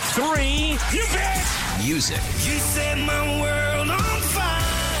back 3. You bet. Music. You set my world on fire.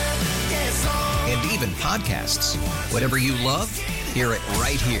 Yes, and even podcasts. Whatever you love, hear it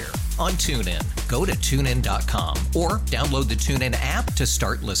right here on TuneIn. Go to TuneIn.com or download the TuneIn app to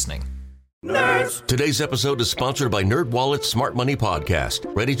start listening. Nerds. Today's episode is sponsored by NerdWallet's Smart Money Podcast.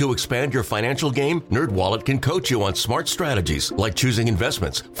 Ready to expand your financial game? NerdWallet can coach you on smart strategies like choosing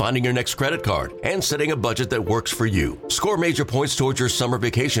investments, finding your next credit card, and setting a budget that works for you. Score major points towards your summer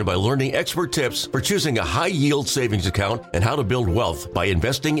vacation by learning expert tips for choosing a high-yield savings account and how to build wealth by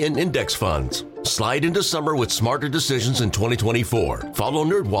investing in index funds. Slide into summer with smarter decisions in 2024. Follow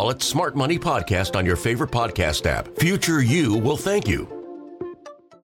NerdWallet's Smart Money Podcast on your favorite podcast app. Future you will thank you.